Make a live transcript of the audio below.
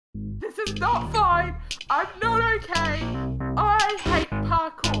This is not fine. I'm not okay. I hate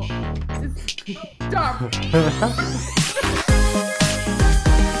parkour. This is dumb.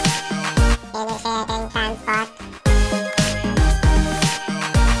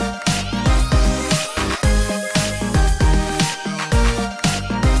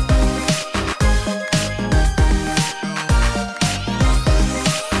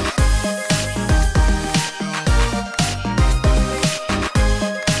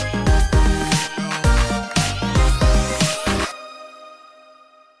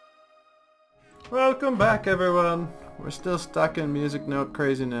 Welcome back, everyone. We're still stuck in music note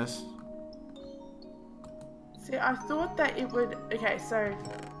craziness. See, I thought that it would... Okay, so...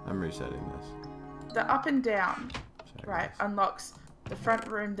 I'm resetting this. The up and down, Sorry, right, guys. unlocks the front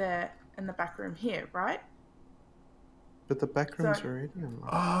room there and the back room here, right? But the back room's So- already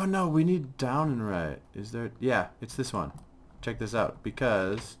unlocked. Oh no, we need down and right. Is there? Yeah, it's this one. Check this out,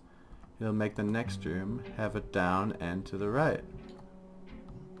 because it'll make the next room have a down and to the right.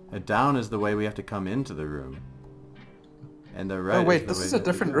 A down is the way we have to come into the room. And the right Oh wait, is the this way is we a have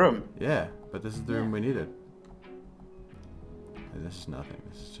to different go. room. Yeah, but this is the room we needed. And this is nothing.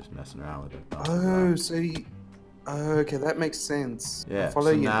 This is just messing around with it. Oh, so you... Oh, okay, that makes sense. Yeah, I'll follow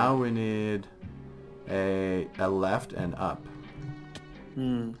so you now we need a left and up.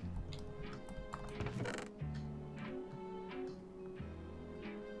 Hmm.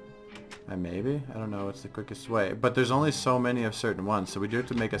 And maybe? I don't know what's the quickest way. But there's only so many of certain ones, so we do have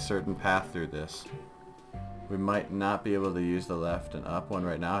to make a certain path through this. We might not be able to use the left and up one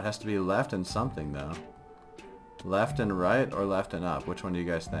right now. It has to be left and something, though. Left and right or left and up? Which one do you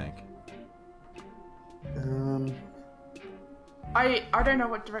guys think? I don't know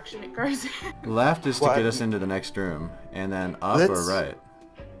what direction it goes in. Left is to Well, get us into the next room, and then up or Let's- right?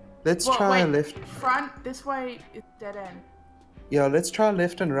 Let's Well, try wait, left. front, this way is dead end. Yeah, let's try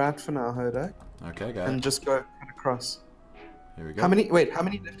left and right for now, Hodag. Okay, got And it. just go across. Here we go. How many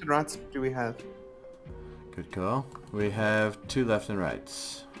left and rights do we have? Good call. We have 2 left and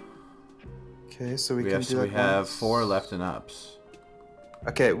rights. Okay, so we We can have, do so we that have once. 4 left and ups.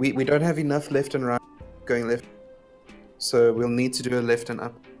 Okay, we don't have enough left and right going left. So we'll need to do a left and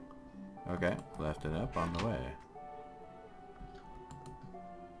up. Okay, left and up on the way.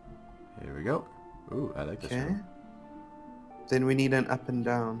 Here we go. Ooh, I like this Okay. one. Then we need an up and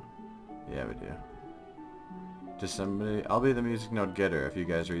down. Yeah, we do. Just somebody... I'll be the music note getter if you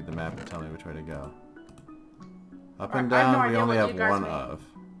guys read the map and tell me which way to go. Up and I have no down, we idea only what have you guys one mean. of.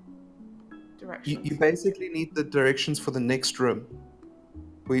 Directions. You basically need the directions for the next room.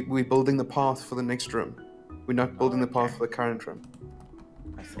 We're building the path for the next room. We're not building the path okay. for the current room.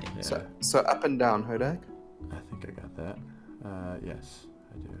 I see. Yeah, So up and down, Hodag. I think I got that. Yes,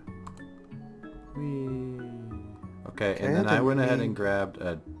 I do. Whee. Okay, Okay, and then I then went ahead we- and grabbed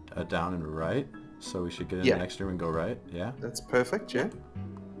a down and right, so we should get in Yeah. the next room and go right. Yeah, That's perfect, yeah.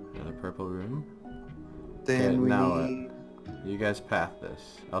 another purple room. Then Okay, we now need... You guys path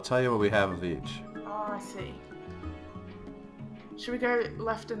this. I'll tell you what we have of each. Oh, I see. Should we go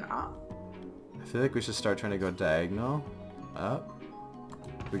left and up? I feel like we should start trying to go diagonal, up.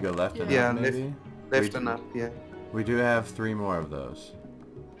 We go left and Yeah, up, maybe. left we, and up, yeah. We do have 3 more of those.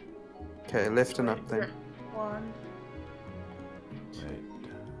 Okay, left and up Wait, then. 1, Right.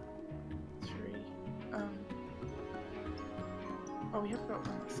 3. Oh, we have got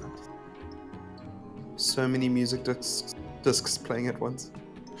one this side. So many music discs playing at once.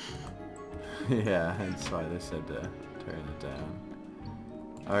 Yeah, that's why they said to turn it down.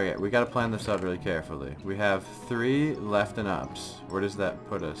 Okay, we gotta plan this out really carefully. We have 3 left and ups. Where does that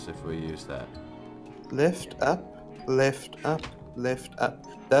put us if we use that? Left up, left up, left up.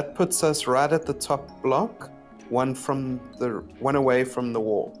 That puts us right at the top block, one away from the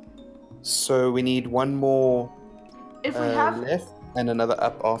wall. So we need one more If we have, left and another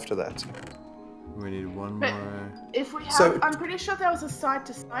up after that. We need one But- more. if we have, So- I'm pretty sure there was a side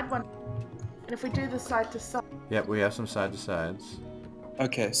to side one. And if we do the side to side, Yep, we have some side to sides.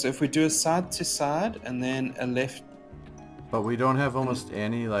 Okay, so if we do a side to side and then a left. But we don't have almost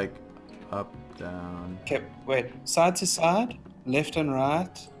any, like, up, down. Okay, wait. Side to side, left and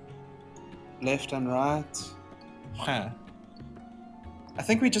right, left and right. Huh. I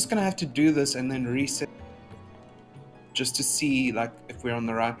think we're just gonna have to do this and then reset, just to see like if we're on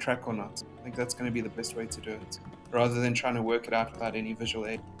the right track or not. I think that's gonna be the best way to do it, rather than trying to work it out without any visual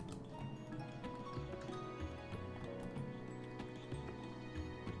aid.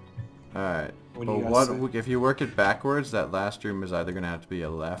 Alright. What do But you guys say? if you work it backwards, that last room is either gonna have to be a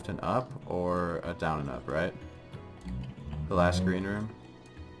left and up or a down and up, right? The last green room?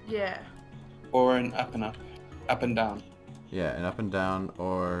 yeah. Or an up and up, up and down. Yeah, an up and down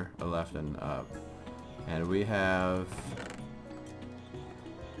or a left and up. And we have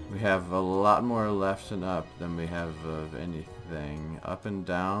a lot more left and up than we have of anything. Up and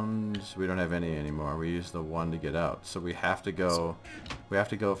downs, we don't have any anymore. We use the one to get out. So we have to go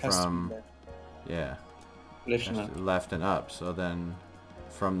from, yeah, left and up. So then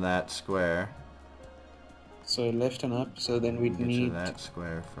from that square. So left and up, so then we'd Get need... to that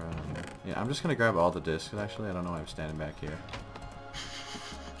square from... Yeah, I'm just going to grab all the discs, actually. I don't know why I'm standing back here.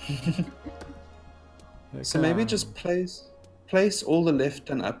 So maybe just place all the left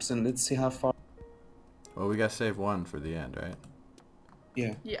and ups and let's see how far... Well, we got to save one for the end, right?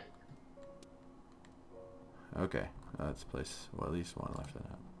 Yeah. Yeah. Okay. Let's place, well, at least one left and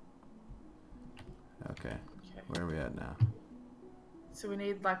up. Okay. Where are we at now? So we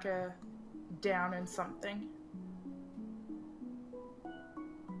need like a down and something.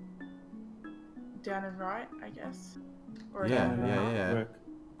 Down and right, I guess. Or Yeah, down and yeah, up. yeah.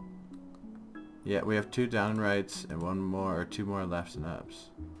 Yeah, we have 2 down and rights and 1 more or 2 more lefts and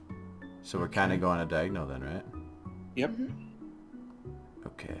ups. So we're kind of going a diagonal then, right? Yep.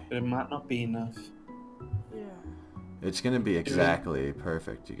 Okay. But it might not be enough. Yeah. It's going to be exactly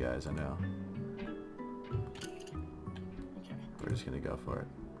perfect, you guys, I know. Okay. We're just going to go for it.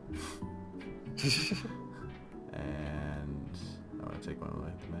 And I want to take one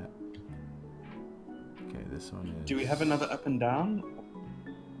away from that. Okay, this one is... Do we have another up and down?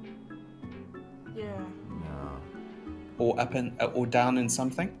 Yeah. No. Or up and or down in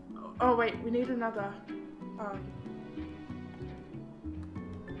something? Oh wait, we need another.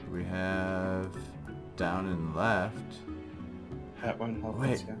 We have down and left. That won't help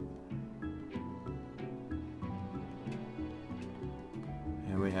Wait. us, yeah.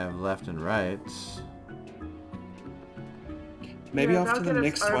 And we have left and rights. Maybe Yeah, after that'll the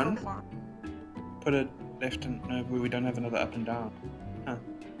get us next over one, put it left and... No, we don't have another up and down. Huh.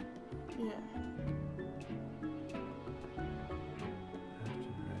 Yeah.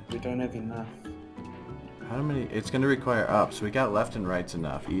 We don't have enough. How many? It's going to require ups. We got left and rights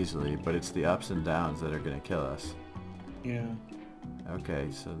enough easily, but it's the ups and downs that are going to kill us. Yeah. Okay,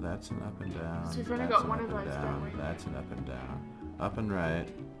 so that's an up and down. So we've only that's got an one up of and those, down, don't we? That's an up and down. Up and right.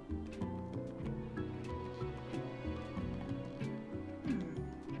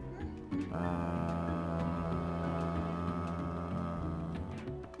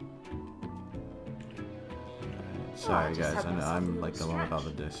 Sorry just guys, have this I'm little like the one with all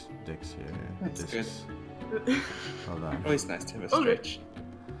the stretch. dicks here. That's Discs. Hold on. Always nice to have a Okay. stretch.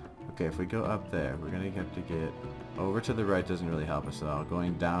 Okay, if we go up there, we're gonna have to get over to the right. Doesn't really help us at all.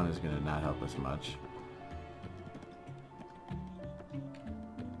 Going down is gonna not help us much.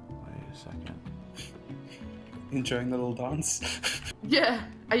 Wait a second. Enjoying the little dance. Yeah.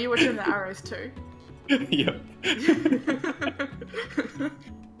 Are you watching the arrows too? Yep.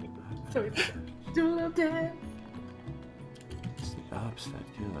 So we do a little dance. It's the ups that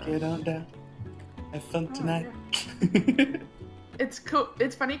kill us. Get on down. Have fun Oh, tonight. It's cool.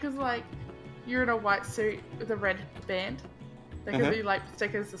 It's funny because like you're in a white suit with a red band. They give you like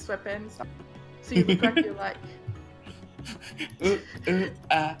stickers, the sweatbands. So you look like you're like.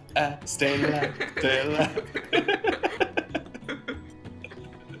 Stay alive, stay alive.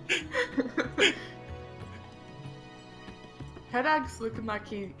 Hodag's looking like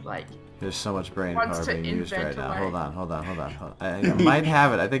he like. There's so much brain Wants power to being used right invent a now. way. Hold on. I might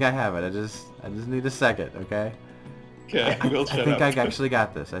have it. I think I have it. I just need a second, okay? Okay, we'll shut I think up. I actually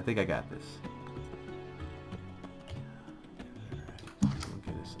got this. I think I got this. We'll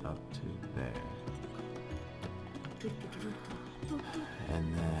get us up to there. And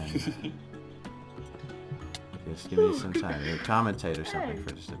then... just give me some time. Commentate or something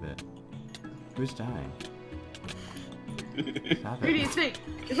for just a bit. Who's dying? Stop Who do you it. think?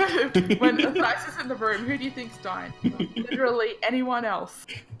 When Ethise is in the room, who do you think's dying? Literally anyone else.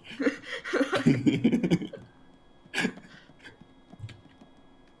 Where'd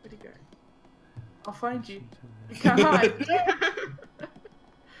he go? I'll find you. You can't hide.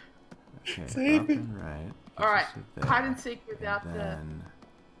 Okay, Save up me. and right. Alright, Just sit there. hide and seek without And then...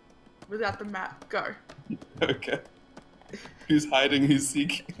 without the map. Go. Okay. Who's hiding, who's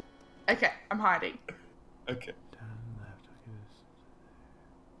seeking? Okay, I'm hiding. Okay. Down left,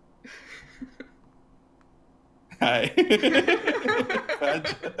 Hi.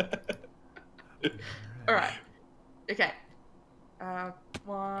 Fudge. Alright. Okay.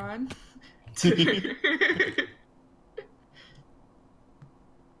 1, 2.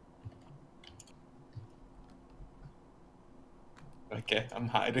 Okay, I'm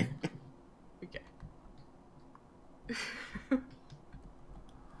hiding. Okay.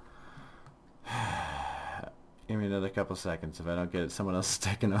 Give me another couple couple seconds. If I don't get it, someone else is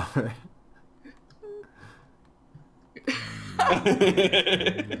taking over.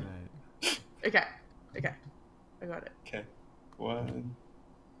 Right. Okay. Okay. I got it. Okay. 1,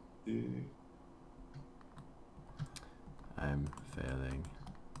 2. I'm failing.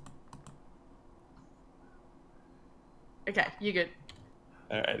 Okay, you good.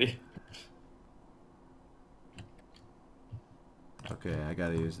 Alrighty. Okay, I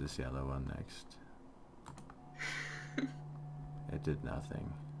gotta use this yellow one next. It did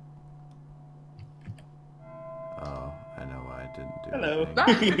nothing. Oh, I know why it didn't do Hello.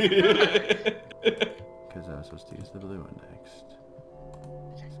 anything. Because I was supposed to use the blue one next.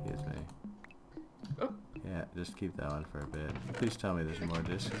 Excuse me. Oh. Yeah, just keep that one for a bit. Please tell me there's more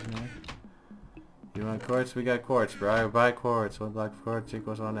discs in here. You want quartz? We got quartz, bro. Buy quartz. 1 block of quartz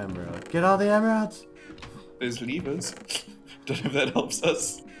equals 1 emerald. Get all the emeralds! There's levers. Don't know if that helps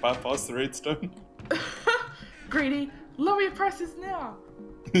us bypass the redstone. Greedy, lower your prices now.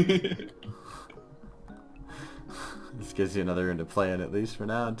 This gives you another room to play in at least for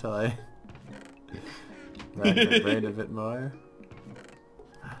now until I rack my brain a bit more.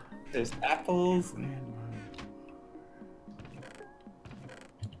 There's apples.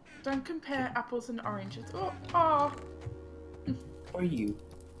 Don't compare apples and oranges. Oh, oh. For you.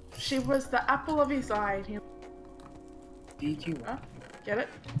 She was the apple of his eye. Did you? Huh? Get it?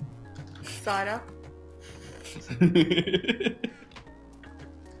 Cider.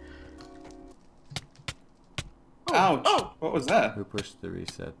 Oh, Ouch! oh. What was that? Who pushed the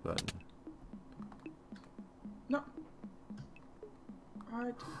reset button? No.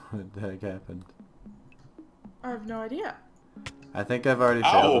 I What the heck happened? have no idea. I think I've already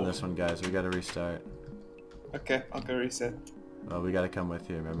failed on this one, guys. We gotta restart. Okay, I'll go reset. Well, we gotta come with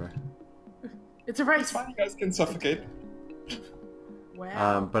you, remember? It's a race. It's fine, you guys can suffocate.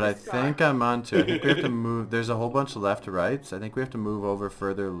 Wow. But I this guy. think I'm onto it. I think we have to move. There's a whole bunch of left to rights. I think we have to move over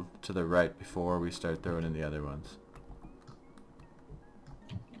further to the right before we start throwing in the other ones.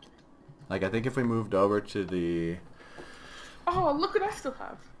 Like, I think if we moved over to the... Oh, look what I still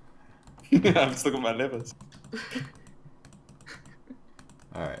have. I'm still got my levers.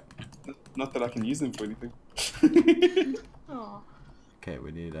 Alright. Not that I can use them for anything. Oh. Okay,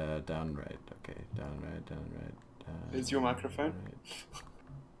 we need down right. Okay, down right, down right. Down Is your microphone? right.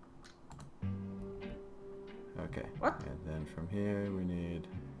 Okay. What? And then from here we need...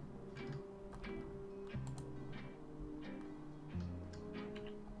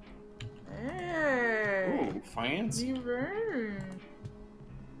 Hey. Ooh, fancy. New room.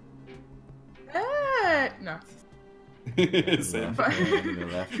 Hey. No. Same. Left,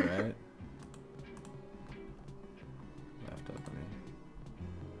 right, left, right. Left up,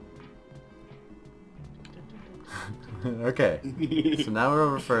 I mean. Okay. So now we're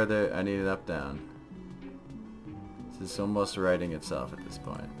over further. I need an up down. This is almost writing itself at this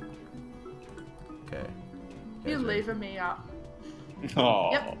point. Okay. You're Guys ready? leaving me up.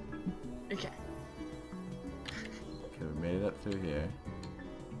 Oh. Yep. Okay. Okay, we made it up through here.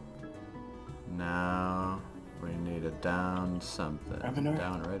 Now we need a down something. Rymanora?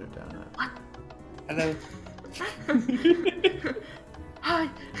 Down right or down up? Hello. Hi.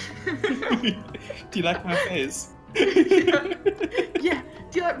 Do you like my face? Yeah.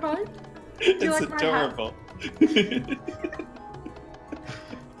 Do you like mine? you It's like my hat? adorable.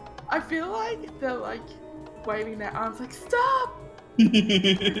 I feel like they're like waving their arms like stop.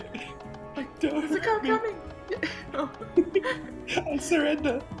 Like, Don't is the car hurt me. coming? I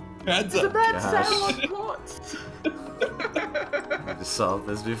surrender. Hands It's a up. bad Gosh. sale on quartz. I have to solve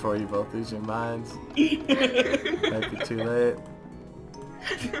this before you both lose your minds. Might be too late.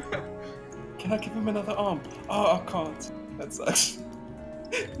 Can I give him another arm? Oh, I can't. That sucks.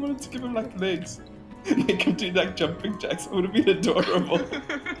 I wanted to give him like legs. Make him do like jumping jacks. It would have been adorable.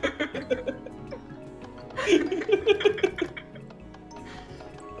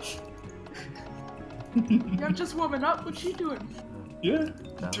 Yeah, I'm just warming up. What you doing? Yeah,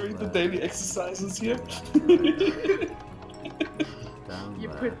 Down doing the left. daily exercises here. Down You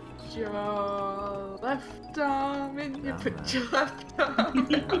left. put your left arm in. You Down put left. your left arm.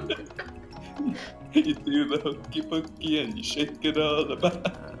 You do the hooky pokey and you shake it all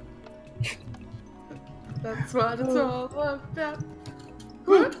about. That's what it's all about.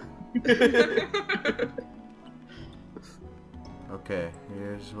 Okay,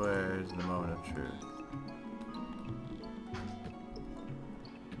 here's where's the moment of truth.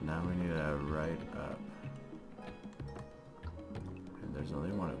 Now we need a right up. And there's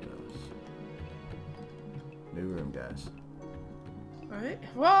only one of those. New room, guys. Right.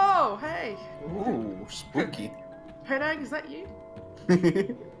 Whoa! Hey, Ooh, spooky. Hodag, is that you?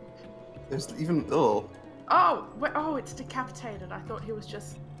 There's even Oh, oh, it's decapitated. I thought he was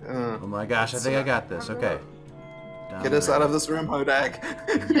just. Oh my gosh, I think I got this. Okay. Down Get us out of this room, Hodag.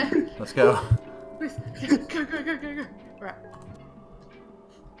 Yeah. Let's go. Please. Go, go, go, go, go. Right.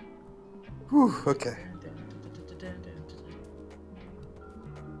 Whew, okay.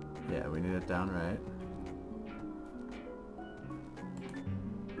 Yeah, we need it down right.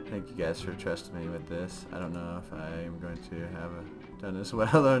 Thank you guys for trusting me with this. I don't know if I am going to have done this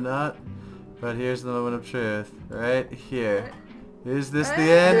well or not, but here's the moment of truth, right here. Is this the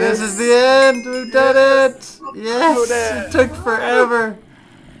end? This is the end! We've done it! Yes! It took forever!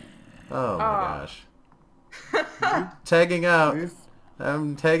 Oh my gosh. Tagging out.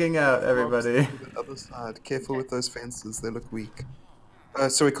 I'm tagging out, everybody. To the other side. Careful with those fences, they look weak.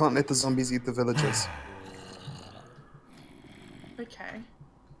 So we can't let the zombies eat the villagers. Okay.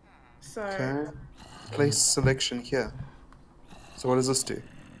 So. Okay. Place selection here. So what does this do?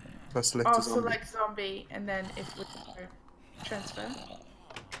 If I select a zombie. Select zombie, and then if we go transfer.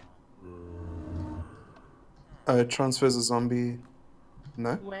 It transfers a zombie.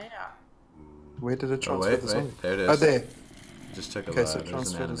 No? Where? Where did it transfer the zombie? There it is. Oh, there. Just took a Okay, lot. so There's an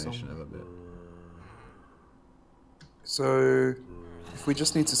transfer the animation zombie. of a bit. So, if we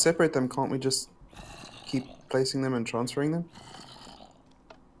just need to separate them, can't we just keep placing them and transferring them?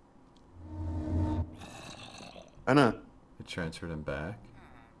 I know. It transferred him back.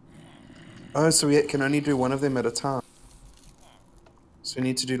 Oh, so we can only do one of them at a time. So we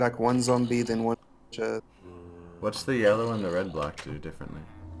need to do like one zombie, then one villager. What's the yellow and the red block do differently?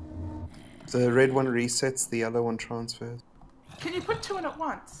 The red one resets, the yellow one transfers. Can you put two in at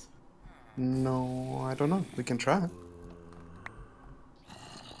once? No, I don't know. We can try.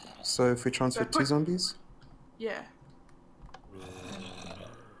 So if we transfer two zombies? Yeah.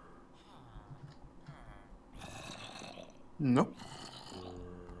 Nope.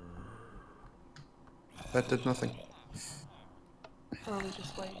 That did nothing. Probably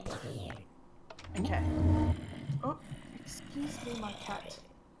just waiting. Okay. Oh, excuse me, my cat.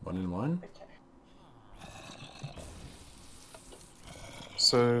 1 and 1? Okay.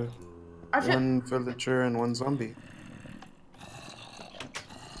 So, I've hit. one villager and one zombie.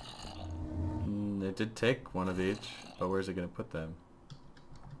 It did take one of each, but where's it going to put them?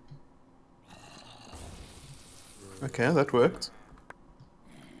 Okay, that worked.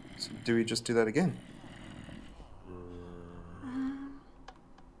 So do we just do that again?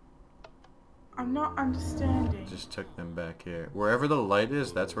 I'm not understanding. Just took them back here. Wherever the light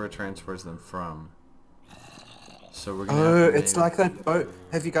is, that's where it transfers them from. So we're gonna have to it's like that boat.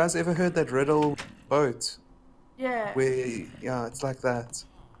 Have you guys ever heard that riddle boat? Yeah. Where, yeah, it's like that.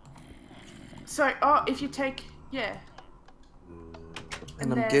 So, if you take, yeah.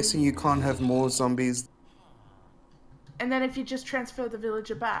 And I'm guessing you can't have more zombies. And then if you just transfer the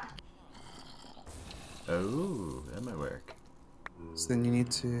villager back. Oh, that might work. So then you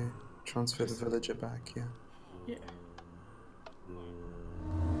need to transfer the villager back, yeah. Yeah.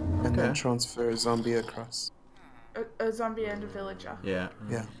 And then transfer a zombie across. A zombie and a villager. Yeah.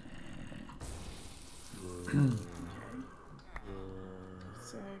 Yeah. Okay.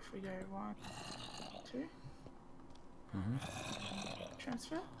 So if we go 1, 2.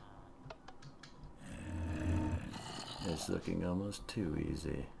 Transfer. It's looking almost too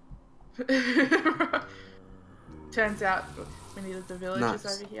easy. Turns out we needed the villagers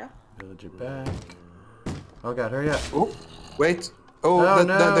Nice. over here. Villager back. Oh god, hurry up. Oh, wait. Oh, Oh,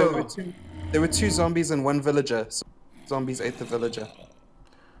 no. no. There were two zombies and one villager. So zombies ate the villager.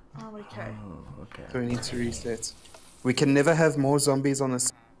 Oh, okay. Oh, okay. So we need to reset. We can never have more zombies on the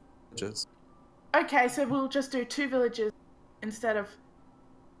same villagers. Okay, so we'll just do 2 villagers instead of...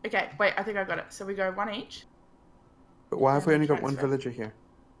 Okay, wait, I think I got it. So we go 1 each. But why have we only got Transfer. one villager here?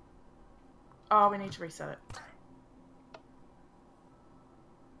 Oh, we need to reset it.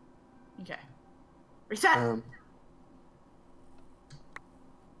 Okay. Reset!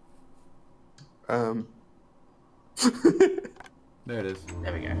 There it is.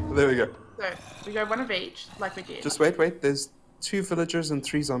 There we go. There we go. So, we go 1 of each, like we did. Just wait. There's 2 villagers and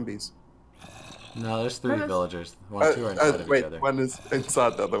 3 zombies. No, there's 3 No, there's- villagers. 1, 2 are inside of each other. One is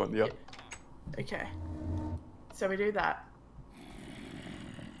inside the other one, yeah. Okay. So we do that.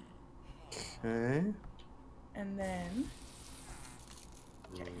 Okay. And then...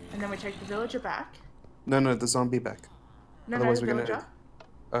 Okay. And then we take the villager back. No, the zombie back. No, Otherwise the we're gonna- villager.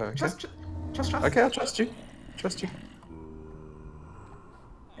 Oh, okay. Trust. Okay, I'll trust you. Trust you.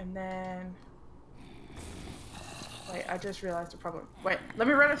 And then... Wait, I just realized a problem. Wait, let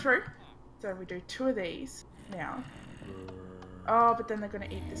me run it through. So we do 2 of these now. Oh, but then they're going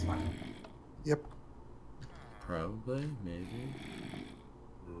to eat this one. Yep. Probably, maybe.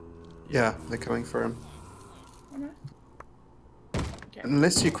 Yeah, they're coming for him. Oh, no. Okay.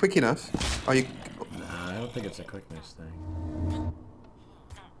 Unless you're quick enough. Are you... Nah, I don't think it's a quickness thing.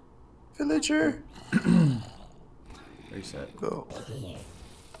 Villager! Reset. Go.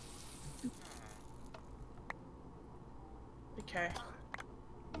 Okay.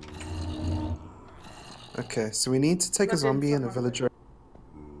 Okay, so we need to take a Look in zombie and a someone. villager.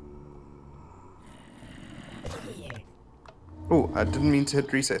 Oh, I didn't mean to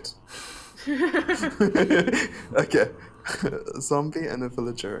hit reset. Okay. A zombie and a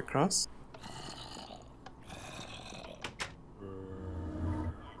villager across.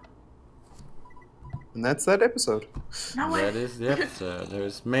 And that's that episode. No way. That is the episode.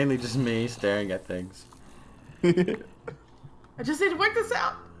 There's mainly just me staring at things. I just need to work this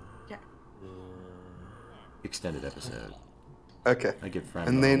out. Okay. Extended episode. Okay. I give Frank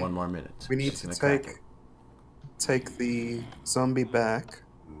And then one more minute. we need She's to gonna crack it. take the zombie back.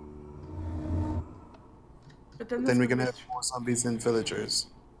 But then, Then we're gonna have more zombies and villagers.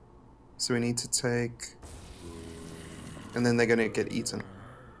 So we need to take... And then they're gonna get eaten.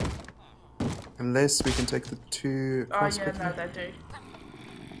 Unless we can take the two... Oh yeah, no, they do.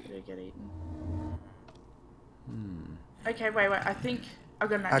 They do get eaten. Okay, wait. I think I'm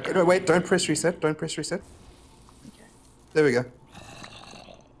gonna. No, wait, don't press reset. Don't press reset. Okay. There we go.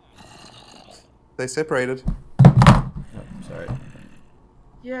 They separated. Oh, sorry.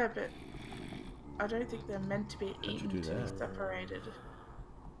 Yeah, but I don't think they're meant to be you eaten do to be that? separated.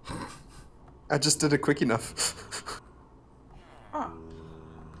 I just did it quick enough.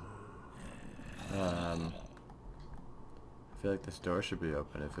 Oh, I feel like this door should be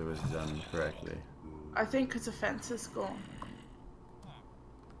open if it was done correctly. I think because the fence is gone.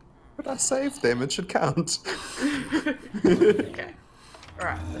 But I saved them, it should count. Okay.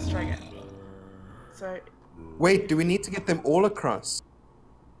 Alright, let's try again. So, Wait, do we need to get them all across?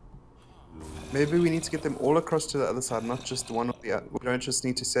 Maybe we need to get them all across to the other side, not just one or the other. We don't just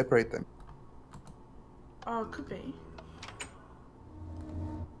need to separate them. oh, it could be.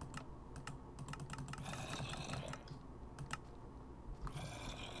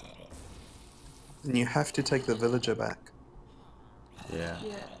 And you have to take the villager back. Yeah.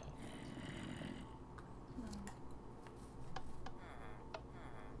 Yeah.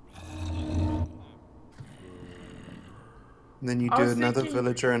 And then you I do was another thinking-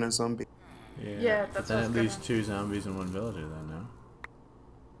 villager and a zombie. Yeah, But that's then what I at was least gonna- 2 zombies and 1 villager then,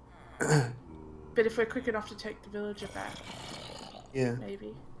 no? But if we're quick enough to take the villager back, Yeah.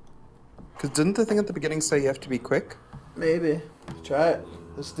 maybe. Because didn't the thing at the beginning say you have to be quick? Maybe. Try it.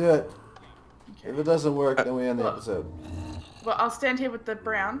 Let's do it. Okay. If it doesn't work, then we end the Well- episode. Well, I'll stand here with the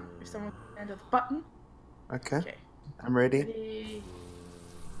brown. If someone can stand at the button. Okay, Okay. I'm ready. Ready.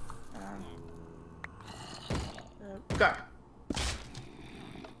 Go.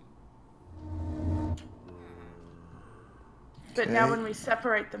 But now Okay. when we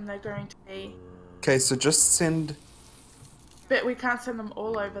separate them, they're going to be... Okay, so just send But we can't send them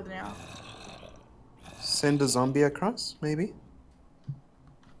all over now. a zombie across, maybe?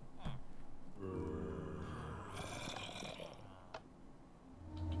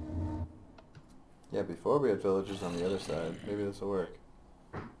 Yeah, before we had villagers on the other side. Maybe this will work.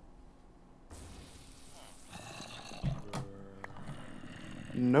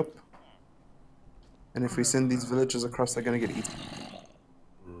 Nope. And if we send these villagers across, they're gonna get eaten.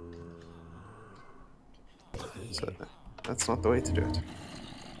 So that's not the way to do it.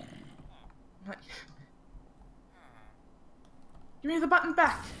 Give me the button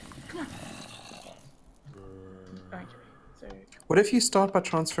back. Come on. Okay, so... What if you start by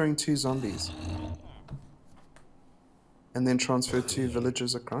transferring 2 zombies? And then transfer 2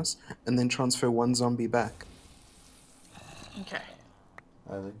 villagers across, and then transfer 1 zombie back. Okay.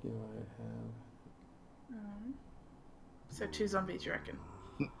 I think you might have... So 2 zombies, you reckon?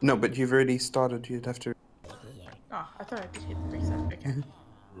 No, but you've already started, you'd have to... Oh, I thought I did hit the reset. Okay. Here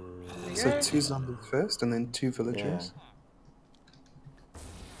we So go. 2 zombies first, and then 2 villagers.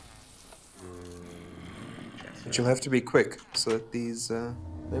 But you'll have to be quick, so that these...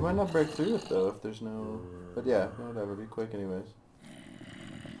 They might not break through it though if there's no... But yeah, whatever, be quick anyways.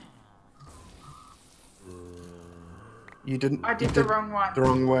 You didn't... I you did the wrong one. The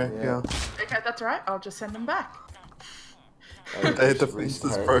wrong way, Yeah. yeah. Okay, that's alright. I'll just send them back. The fence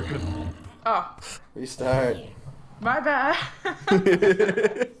is broken. Oh, Restart. my bad.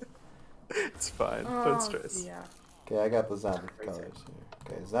 It's fine, Oh, don't stress. dear. Okay, I got the zombie colors here.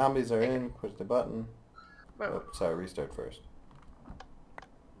 Okay, zombies are in. Push the button. Wait, Oh, sorry, restart first.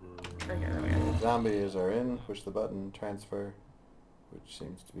 okay, there we go. Okay, zombies are in. Push the button. Transfer, which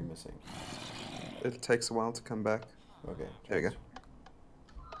seems to be missing. It takes a while to come back. Okay. There we go.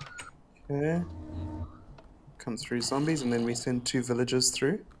 transfer. Okay. come through zombies, and then we send 2 villagers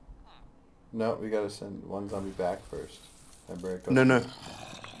through. No, we gotta send 1 zombie back first. Remember, it goes No.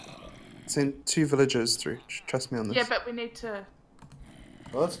 Send 2 villagers through. Trust me on this. Yeah, but we need to...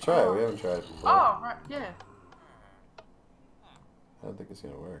 Well, let's try it. We haven't tried it before. Oh, right, yeah. I don't think it's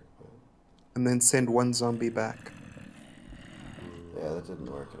gonna work. But... And then send 1 zombie back. Yeah, that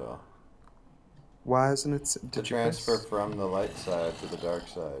didn't work at all. Why isn't it... To transfer from the light side to the dark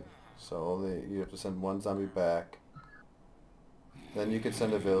side. So only you have to send 1 zombie back. Then you could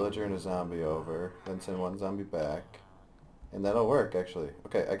send a villager and a zombie over. Then send 1 zombie back. And that'll work, actually.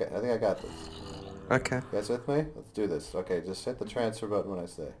 Okay, I think I got this. Okay. You guys with me? Let's do this. Okay, just hit the transfer button when I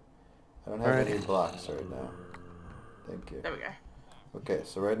say. I don't have any blocks right now. Thank you. There we go. Okay,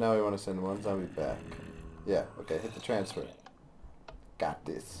 so right now we want to send 1 zombie back. Yeah, okay, hit the transfer. Got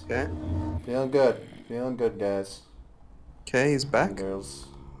this. Okay. Feeling good. Feeling good, guys. Okay, he's back. And girls.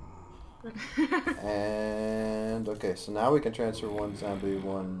 And okay, so now we can transfer 1 zombie,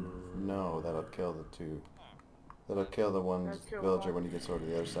 1... No, that'll kill the 2. That'll kill the 1 villager when he gets over to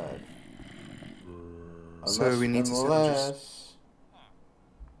the other side. So we need to villagers.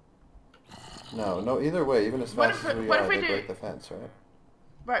 No, either way, even as fast as we are, they break the fence, right?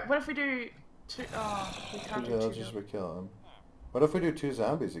 Right, what if we do 2... Oh, we can't 2 do 2 villagers would kill them. What if we do 2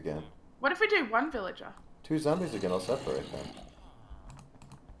 zombies again? What if we do 1 villager? 2 zombies again, I'll separate them.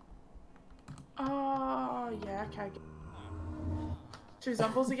 Oh, yeah, okay. 2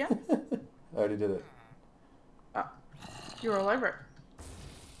 zombies again? I already did it. Oh, you're all over it.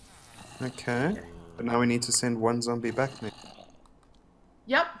 Okay. But now we need to send 1 zombie back now.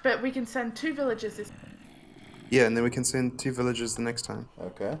 Yep, but we can send 2 villagers this... Yeah, and then we can send 2 villagers the next time.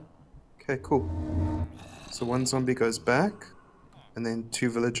 Okay. Okay, cool. So 1 zombie goes back, and then 2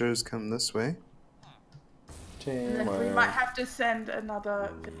 villagers come this way. And then we might have to send another...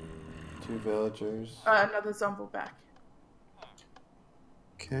 2 villagers. Another zombie back.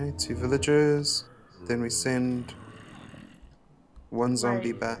 Okay, 2 villagers. Then we send 1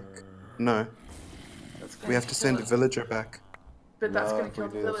 zombie back. No. We have to send a villager back. But that's going to kill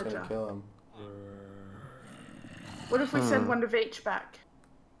the villager. That's gonna kill him. What if we send 1 of each back?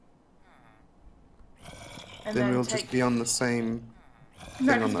 And then we'll just be on the same thing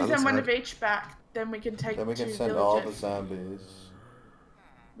No, on because the we other send 1 side. of each back, then we can take 2 villagers. Then we can send all the zombies.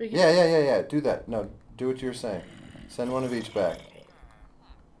 Yeah. Do that. No, do what you were saying. Send 1 of each back.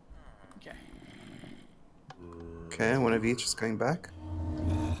 Okay. Okay, 1 of each is going back.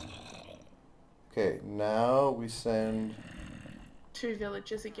 Okay, now we send... 2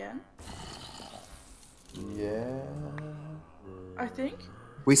 villagers again. Yeah... I think.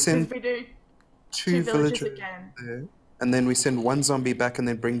 We send we do 2 villagers again. There, and then we send 1 zombie back and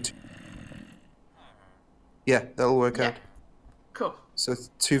then bring 2... Yeah, that'll work out. Cool. So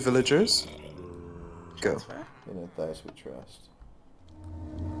 2 villagers. Go. Transfer. In Ethise we trust.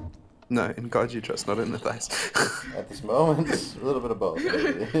 No, in God you trust, not in Ethise. At this moment, a little bit of both.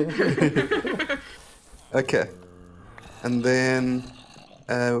 Okay. And then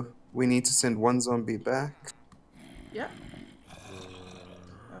we need to send 1 zombie back. Yep.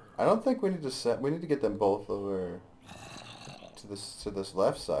 I don't think we need to we need to get them both over to this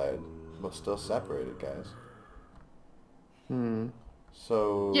left side, but still separated, guys.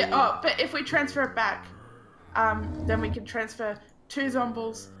 So Yeah. Oh, but if we transfer it back, then we can transfer 2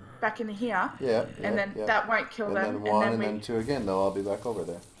 zombies back in here. Yeah. And then that won't kill them. And then 1 and then 2 again. They'll all be back over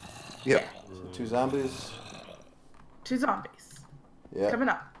there. Yep. So 2 zombies. 2 zombies. Yeah. Coming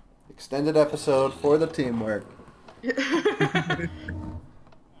up. Extended episode for the teamwork.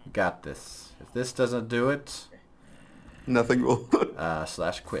 Got this. If this doesn't do it, Nothing will.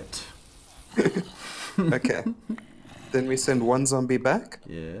 /quit. Okay. Then we send 1 zombie back.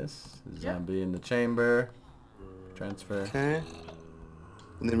 Yes. Zombie in the chamber. Transfer. Okay.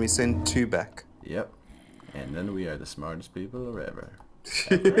 And then we send 2 back. Yep. And then we are the smartest people ever.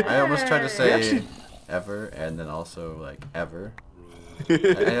 I almost tried to say ever and then also like ever. I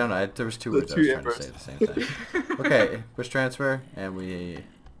don't know. There was 2 words I was trying to say at the same time. Okay, push transfer, and we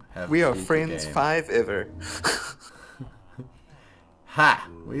have. We are friends 5 ever. Ha!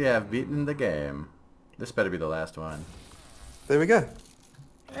 We have beaten the game. This better be the last one. There we go.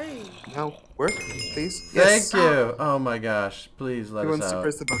 Hey. Now work, please. Thank you. Oh my gosh! Please let Who us wants out. to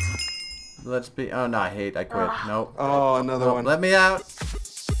press the button? Let's be. Oh no! I quit. Nope. Oh, another one. Let me out.